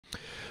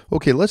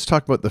Okay, let's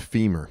talk about the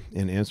femur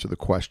and answer the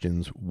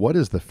questions: what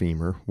is the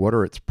femur? What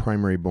are its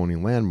primary bony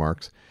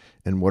landmarks?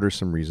 And what are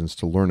some reasons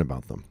to learn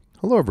about them?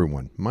 Hello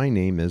everyone, my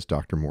name is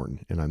Dr.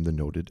 Morton and I'm the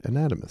noted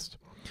anatomist.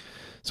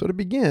 So to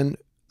begin,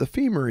 the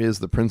femur is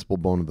the principal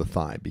bone of the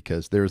thigh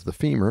because there's the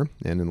femur,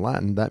 and in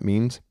Latin that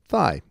means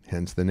thigh,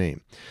 hence the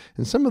name.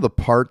 And some of the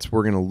parts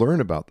we're going to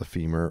learn about the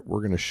femur, we're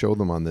going to show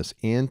them on this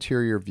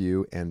anterior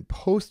view and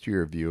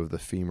posterior view of the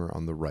femur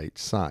on the right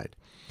side.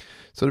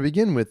 So to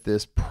begin with,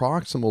 this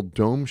proximal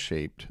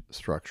dome-shaped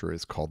structure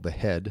is called the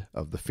head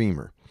of the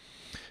femur.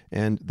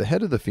 And the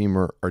head of the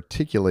femur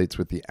articulates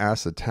with the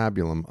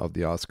acetabulum of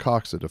the os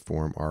coxa to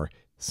form our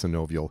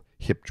synovial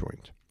hip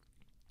joint.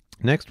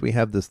 Next, we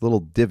have this little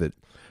divot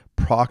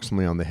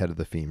proximally on the head of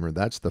the femur.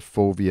 That's the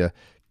fovea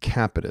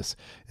capitis,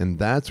 and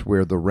that's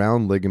where the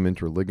round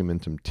ligament or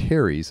ligamentum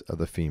teres of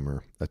the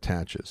femur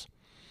attaches.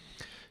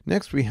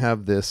 Next, we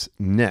have this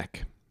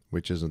neck,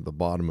 which is at the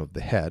bottom of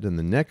the head, and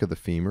the neck of the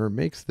femur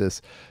makes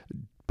this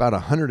about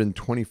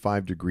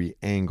 125-degree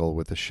angle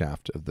with the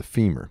shaft of the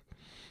femur.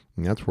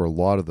 And that's where a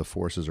lot of the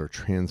forces are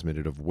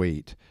transmitted of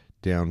weight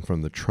down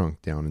from the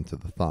trunk down into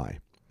the thigh.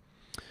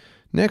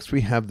 Next,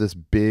 we have this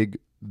big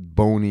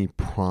bony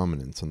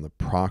prominence on the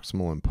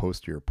proximal and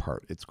posterior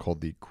part. It's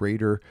called the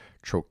greater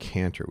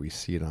trochanter. We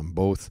see it on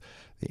both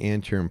the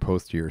anterior and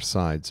posterior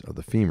sides of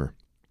the femur.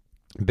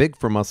 Big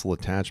for muscle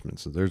attachment.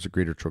 So there's a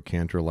greater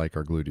trochanter like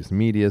our gluteus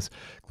medius,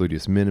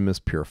 gluteus minimus,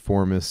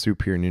 piriformis,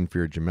 superior and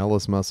inferior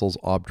gemellus muscles,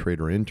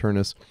 obturator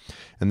internus.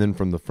 And then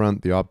from the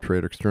front, the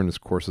obturator externus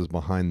courses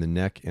behind the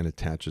neck and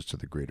attaches to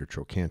the greater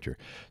trochanter.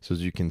 So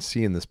as you can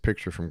see in this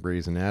picture from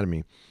Gray's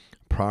Anatomy,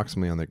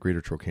 approximately on that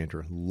greater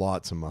trochanter,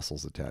 lots of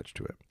muscles attached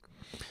to it.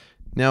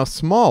 Now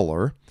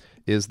smaller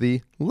is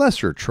the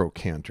lesser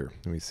trochanter.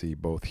 We see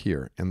both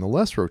here. And the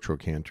lesser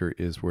trochanter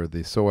is where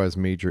the psoas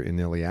major and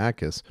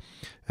iliacus,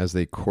 as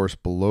they course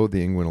below the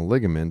inguinal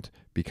ligament,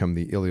 become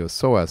the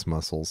iliopsoas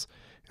muscles,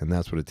 and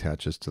that's what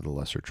attaches to the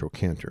lesser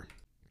trochanter.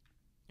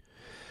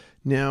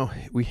 Now,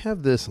 we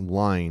have this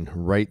line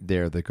right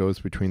there that goes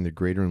between the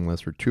greater and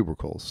lesser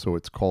tubercles, so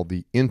it's called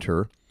the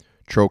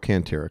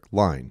Intertrochanteric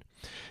line.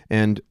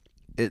 And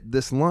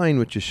this line,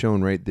 which is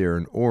shown right there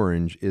in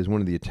orange, is one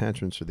of the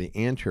attachments to the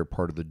anterior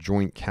part of the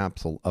joint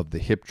capsule of the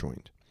hip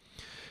joint.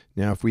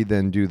 Now, if we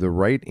then do the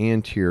right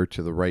anterior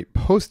to the right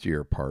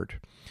posterior part,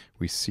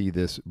 we see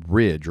this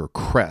ridge or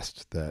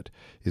crest that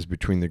is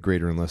between the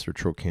greater and lesser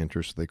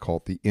trochanter, so they call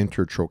it the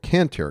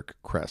Intertrochanteric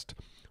crest.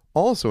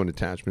 Also an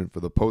attachment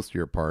for the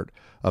posterior part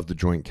of the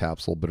joint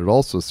capsule, but it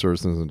also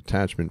serves as an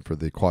attachment for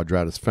the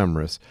quadratus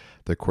femoris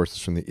that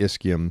courses from the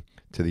ischium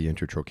to the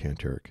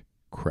Intertrochanteric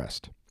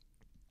crest.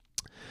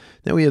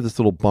 Now we have this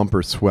little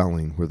bumper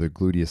swelling where the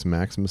gluteus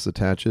maximus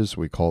attaches.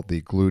 We call it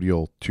the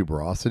gluteal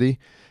tuberosity.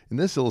 And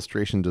this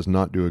illustration does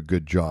not do a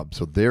good job.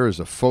 So there is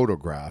a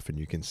photograph, and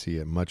you can see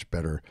a much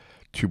better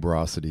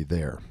tuberosity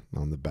there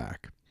on the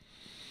back.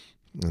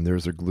 And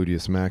there's a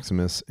gluteus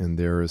maximus, and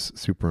there is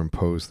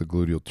superimposed the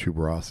gluteal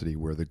tuberosity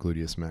where the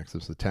gluteus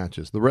maximus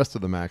attaches. The rest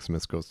of the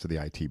maximus goes to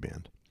the IT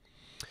band.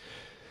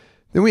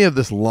 Then we have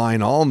this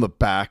line all on the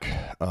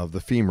back of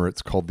the femur.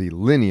 It's called the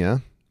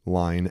Linea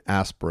line,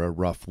 aspera,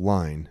 rough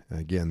line.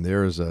 Again,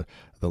 there is the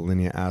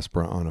linea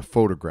aspera on a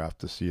photograph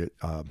to see it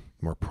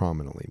more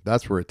prominently.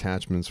 That's where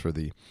attachments for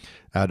the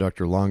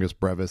adductor longus,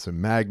 brevis, and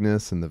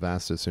magnus, and the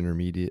vastus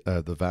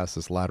the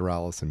vastus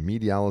lateralis and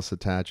medialis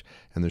attach,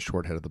 and the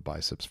short head of the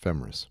biceps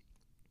femoris.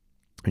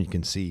 And you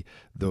can see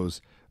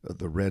those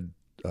the red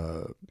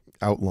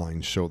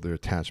outlines show the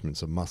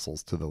attachments of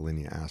muscles to the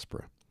linea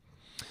aspera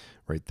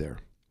right there.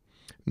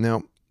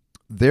 Now,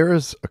 there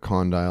is a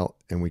condyle,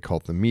 and we call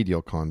it the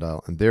medial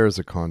condyle, and there is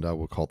a condyle,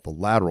 we'll call it the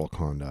lateral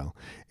condyle.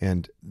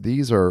 And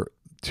these are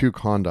two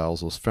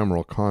condyles. Those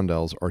femoral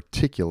condyles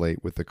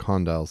articulate with the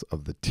condyles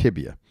of the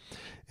tibia.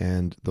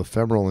 And the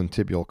femoral and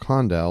tibial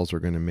condyles are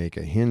going to make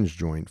a hinge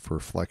joint for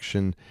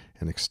flexion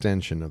and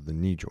extension of the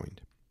knee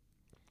joint.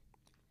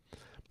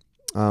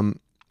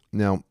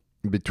 Now,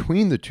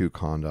 between the two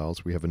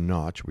condyles, we have a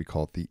notch. We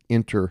call it the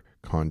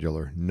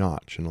intercondylar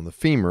notch. And on the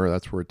femur,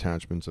 that's where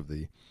attachments of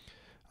the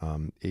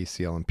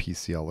ACL and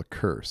PCL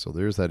occur. So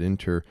there's that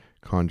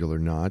intercondylar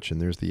notch, and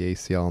there's the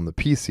ACL and the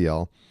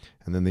PCL,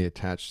 and then they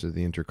attach to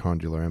the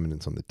intercondylar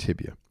eminence on the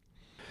tibia.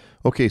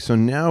 Okay, so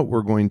now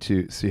we're going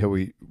to see how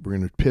we're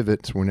going to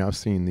pivot. So we're now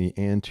seeing the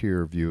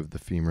anterior view of the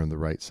femur on the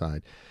right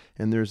side.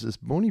 And there's this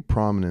bony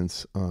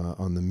prominence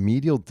on the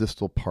medial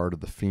distal part of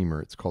the femur.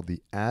 It's called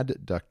the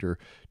adductor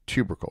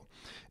tubercle.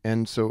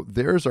 And so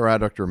there's our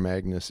adductor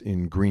magnus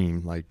in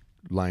green, like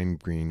lime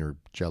green or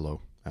jello.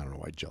 I don't know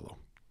why jello.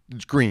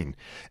 It's green.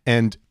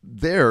 And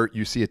there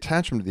you see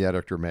attachment of the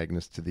adductor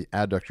magnus to the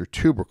adductor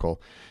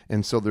tubercle.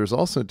 And so there's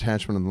also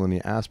attachment of the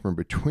linea aspera. And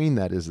between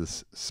that is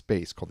this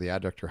space called the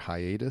adductor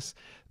hiatus.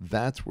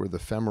 That's where the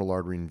femoral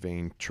artery and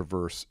vein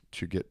traverse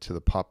to get to the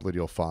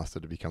popliteal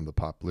fossa to become the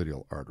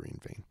popliteal artery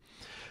and vein.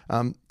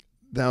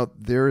 Now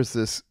there is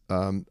this,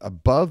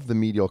 above the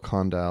medial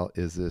condyle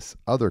is this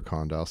other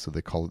condyle. So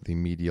they call it the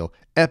medial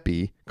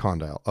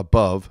epicondyle,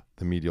 above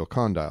the medial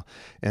condyle.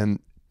 And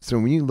So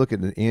when you look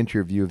at an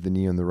anterior view of the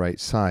knee on the right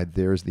side,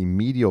 there's the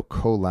medial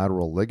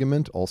collateral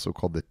ligament, also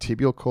called the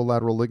tibial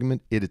collateral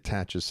ligament. It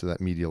attaches to that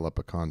medial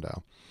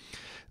epicondyle.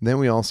 Then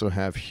we also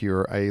have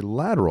here a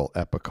lateral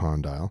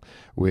epicondyle,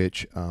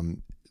 which,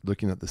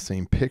 looking at the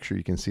same picture,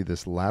 you can see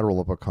this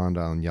lateral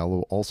epicondyle in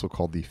yellow, also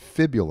called the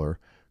fibular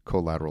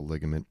collateral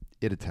ligament.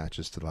 It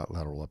attaches to that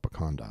lateral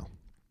epicondyle.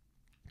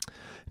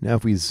 Now,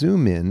 if we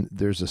zoom in,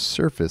 there's a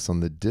surface on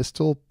the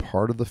distal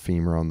part of the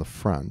femur on the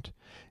front,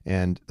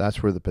 and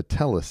that's where the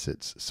patella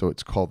sits. So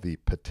it's called the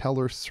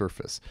patellar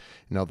surface.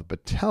 Now, the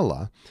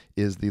patella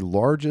is the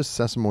largest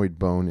sesamoid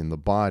bone in the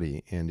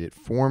body, and it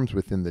forms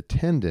within the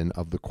tendon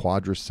of the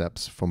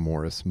quadriceps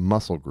femoris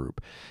muscle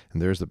group.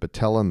 And there's the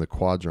patella and the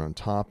quads are on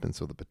top, and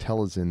so the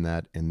patella's in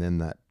that, and then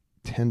that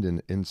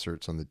tendon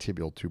inserts on the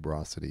tibial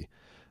tuberosity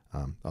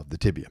of the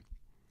tibia.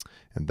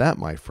 And that,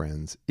 my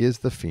friends, is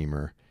the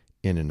femur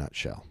in a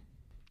nutshell.